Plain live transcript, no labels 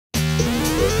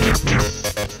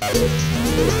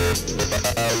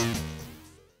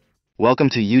Welcome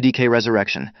to UDK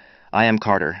Resurrection. I am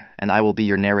Carter, and I will be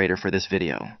your narrator for this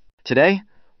video. Today,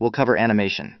 we'll cover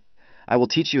animation. I will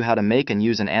teach you how to make and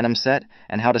use an anim set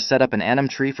and how to set up an anim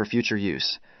tree for future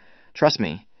use. Trust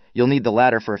me, you'll need the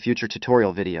latter for a future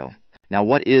tutorial video. Now,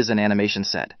 what is an animation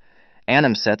set?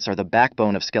 Anim sets are the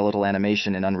backbone of skeletal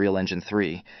animation in Unreal Engine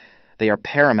 3. They are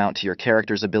paramount to your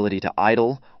character's ability to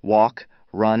idle, walk,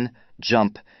 run,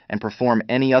 jump, and perform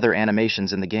any other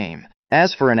animations in the game.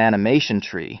 As for an animation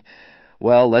tree,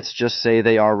 well, let's just say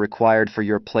they are required for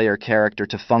your player character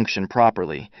to function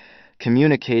properly,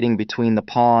 communicating between the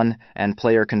pawn and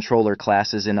player controller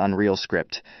classes in Unreal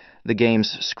Script, the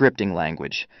game's scripting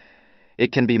language.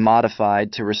 It can be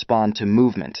modified to respond to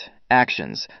movement,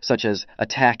 actions such as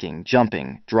attacking,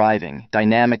 jumping, driving,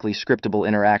 dynamically scriptable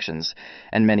interactions,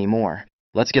 and many more.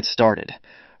 Let's get started.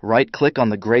 Right-click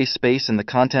on the gray space in the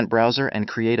content browser and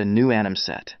create a new anim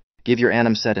set. Give your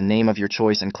anim set a name of your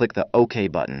choice and click the OK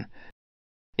button.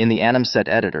 In the anim set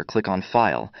editor, click on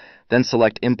File, then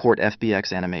select Import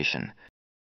FBX Animation.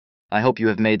 I hope you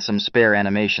have made some spare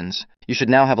animations. You should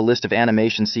now have a list of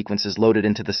animation sequences loaded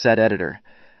into the set editor.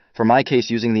 For my case,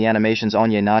 using the animations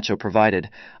Onye Nacho provided,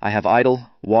 I have idle,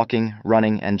 walking,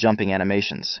 running, and jumping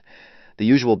animations. The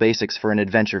usual basics for an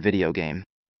adventure video game.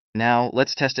 Now,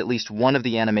 let's test at least one of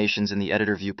the animations in the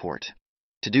editor viewport.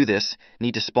 To do this,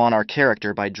 need to spawn our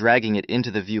character by dragging it into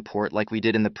the viewport like we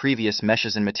did in the previous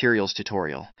Meshes and Materials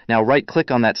tutorial. Now right-click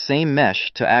on that same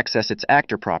mesh to access its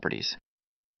actor properties.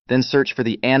 Then search for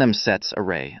the Anim Sets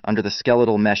array under the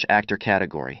Skeletal Mesh Actor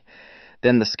category.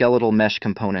 Then the Skeletal Mesh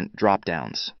component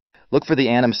drop-downs. Look for the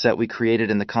anim set we created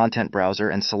in the content browser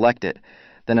and select it,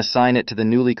 then assign it to the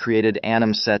newly created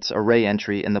Anim Sets array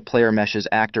entry in the Player Mesh's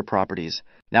actor properties.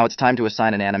 Now it's time to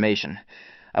assign an animation.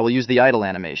 I will use the idle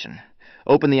animation.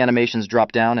 Open the animations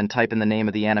drop-down and type in the name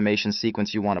of the animation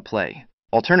sequence you want to play.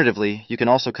 Alternatively, you can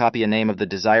also copy a name of the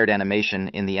desired animation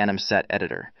in the anim set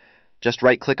editor. Just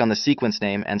right-click on the sequence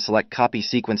name and select Copy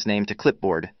Sequence Name to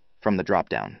Clipboard from the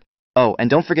drop-down. Oh, and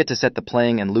don't forget to set the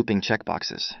playing and looping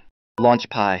checkboxes. Launch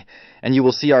Pi, and you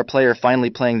will see our player finally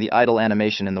playing the idle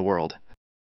animation in the world.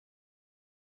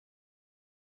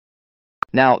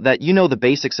 Now that you know the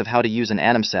basics of how to use an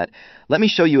anim set, let me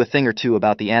show you a thing or two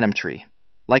about the anim tree.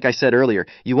 Like I said earlier,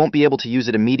 you won't be able to use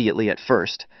it immediately at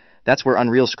first. That's where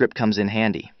Unreal Script comes in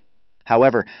handy.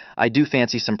 However, I do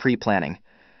fancy some pre-planning.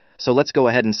 So let's go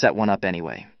ahead and set one up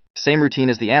anyway. Same routine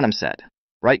as the anim set.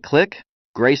 Right-click,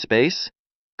 gray space,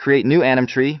 create new anim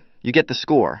tree, you get the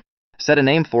score. Set a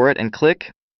name for it and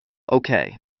click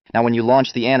OK. Now when you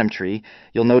launch the anim tree,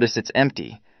 you'll notice it's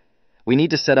empty. We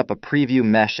need to set up a preview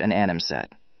mesh and anim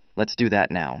set. Let's do that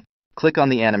now. Click on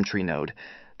the anim tree node.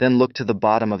 Then look to the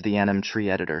bottom of the anim tree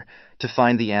editor to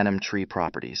find the anim tree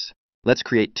properties. Let's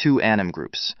create two anim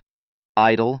groups,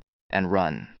 idle and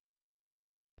run.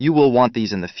 You will want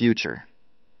these in the future.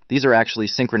 These are actually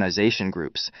synchronization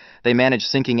groups. They manage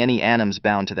syncing any anims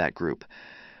bound to that group.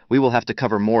 We will have to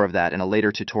cover more of that in a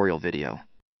later tutorial video.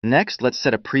 Next, let's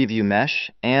set a preview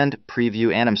mesh and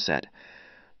preview anim set.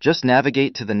 Just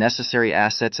navigate to the necessary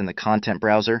assets in the content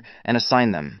browser and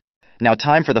assign them. Now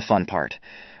time for the fun part.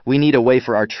 We need a way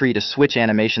for our tree to switch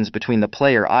animations between the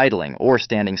player idling or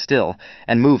standing still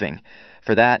and moving.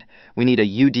 For that, we need a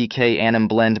UDK Anim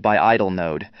Blend by Idle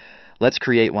node. Let's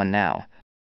create one now.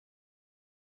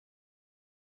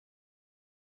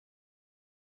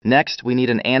 Next, we need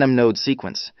an anim node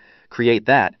sequence. Create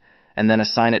that, and then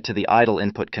assign it to the idle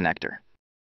input connector.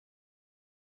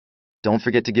 Don't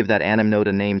forget to give that anim node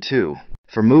a name too.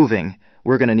 For moving,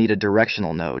 we're going to need a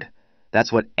directional node.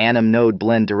 That's what Anim Node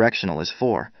Blend Directional is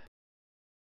for.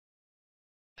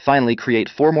 Finally, create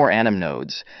 4 more anim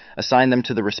nodes, assign them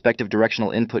to the respective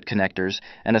directional input connectors,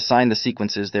 and assign the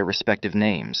sequences their respective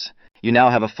names. You now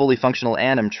have a fully functional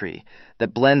anim tree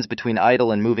that blends between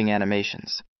idle and moving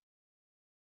animations.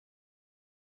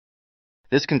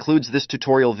 This concludes this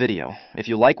tutorial video. If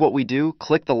you like what we do,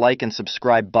 click the like and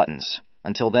subscribe buttons.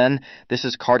 Until then, this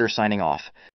is Carter signing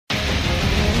off.